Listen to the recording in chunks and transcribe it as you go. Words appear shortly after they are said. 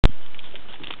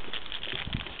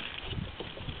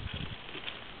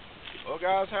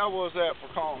guys, how was that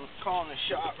for calling the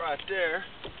shot right there?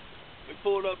 We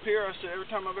pulled up here. I said every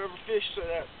time I've ever fished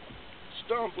that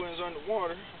stump when it's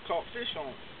underwater, I caught fish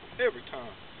on it every time.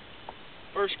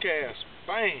 First cast,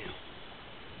 bam!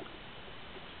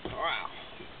 Wow,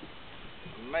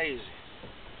 amazing.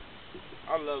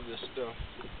 I love this stuff.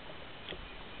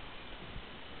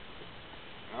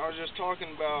 I was just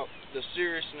talking about the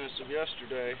seriousness of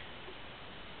yesterday.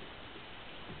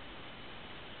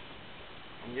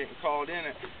 I'm getting caught in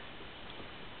it,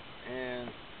 and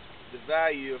the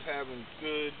value of having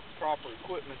good, proper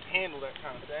equipment to handle that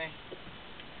kind of thing.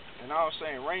 And I was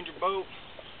saying, Ranger boat,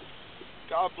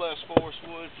 God bless Forest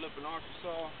Wood, flipping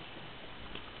Arkansas,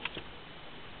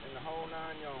 and the whole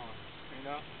 9 yards, you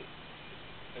know?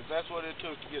 Because that's what it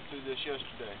took to get through this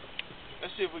yesterday.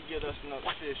 Let's see if we get us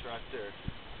another fish right there.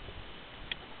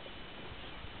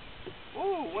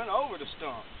 Ooh, went over the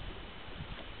stump.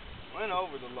 Went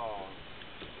over the log.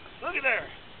 Look at there.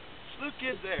 Look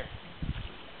at there.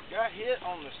 Got hit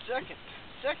on the second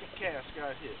cast.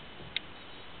 Got hit.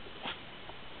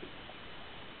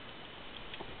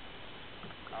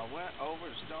 I went over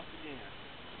the stump again.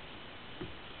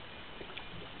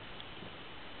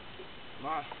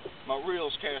 My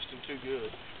reel's casting too good.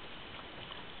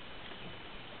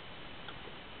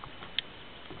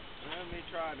 Let me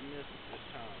try to miss it this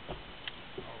time.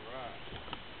 All right.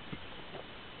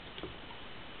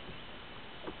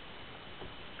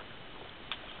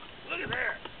 Look at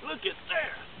there. Look at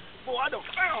there. Boy, I done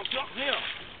found something here.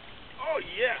 Oh,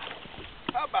 yeah.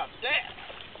 How about that?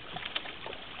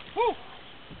 Whew.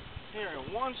 Here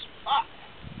in one spot.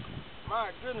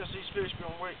 My goodness, these fish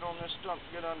been waiting on this stump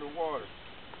to get underwater.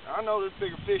 Now, I know there's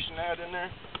bigger fish than that in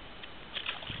there.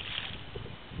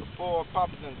 Before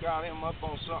Papa done got him up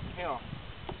on something here.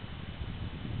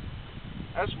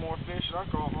 That's more fish than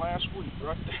I caught last week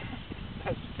right there.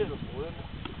 That's pitiful, isn't it?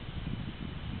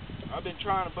 I've been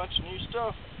trying a bunch of new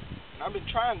stuff, and I've been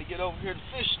trying to get over here to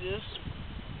fish this.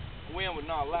 The wind would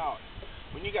not allow it.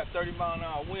 When you got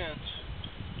 30-mile-an-hour winds,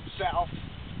 south,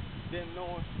 then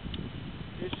north,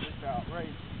 it's just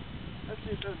outrageous. Let's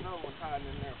see if there's another one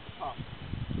hiding in there for pop.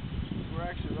 We're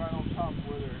actually right on top of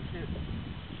where they're hitting.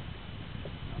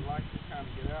 I'd like to kind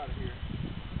of get out of here.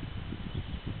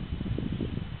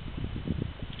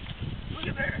 Look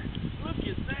at there. Look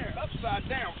at there. Upside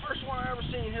down. First one I ever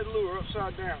seen hit a lure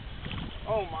upside down.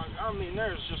 Oh my, I mean,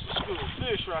 there's just a school of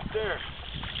fish right there.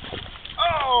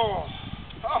 Oh!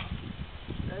 Oh!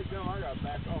 There you go, I gotta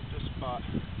back off this spot.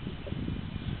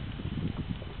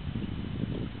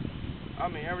 I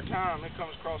mean, every time it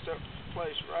comes across that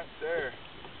place right there,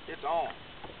 it's on.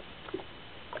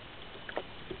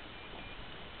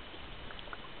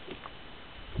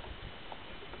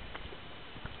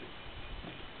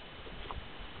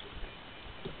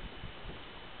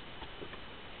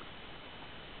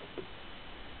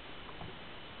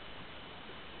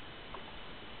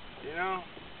 You know,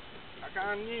 I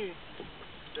kind of knew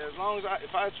that as long as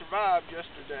if I had survived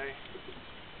yesterday,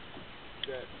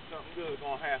 that something good was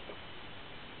gonna happen.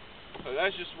 So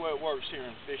that's just the way it works here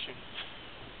in fishing.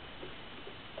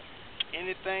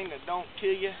 Anything that don't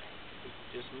kill you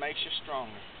just makes you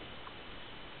stronger.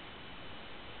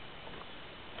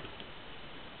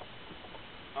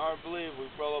 I believe we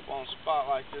roll up on a spot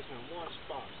like this in one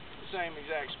spot, the same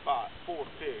exact spot, 4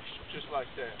 fish, just like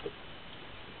that.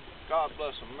 God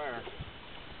bless America.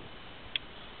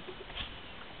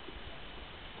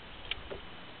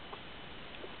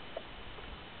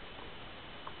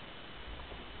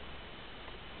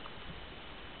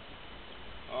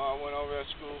 Oh, I went over that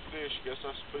school of fish. Guess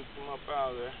I spooked them up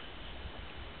out of there.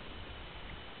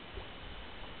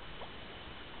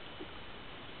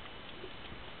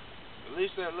 At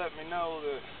least that let me know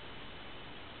that,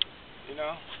 you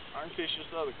know, I can fish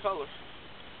this other color.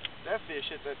 That fish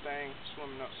hit that thing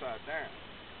swimming upside down.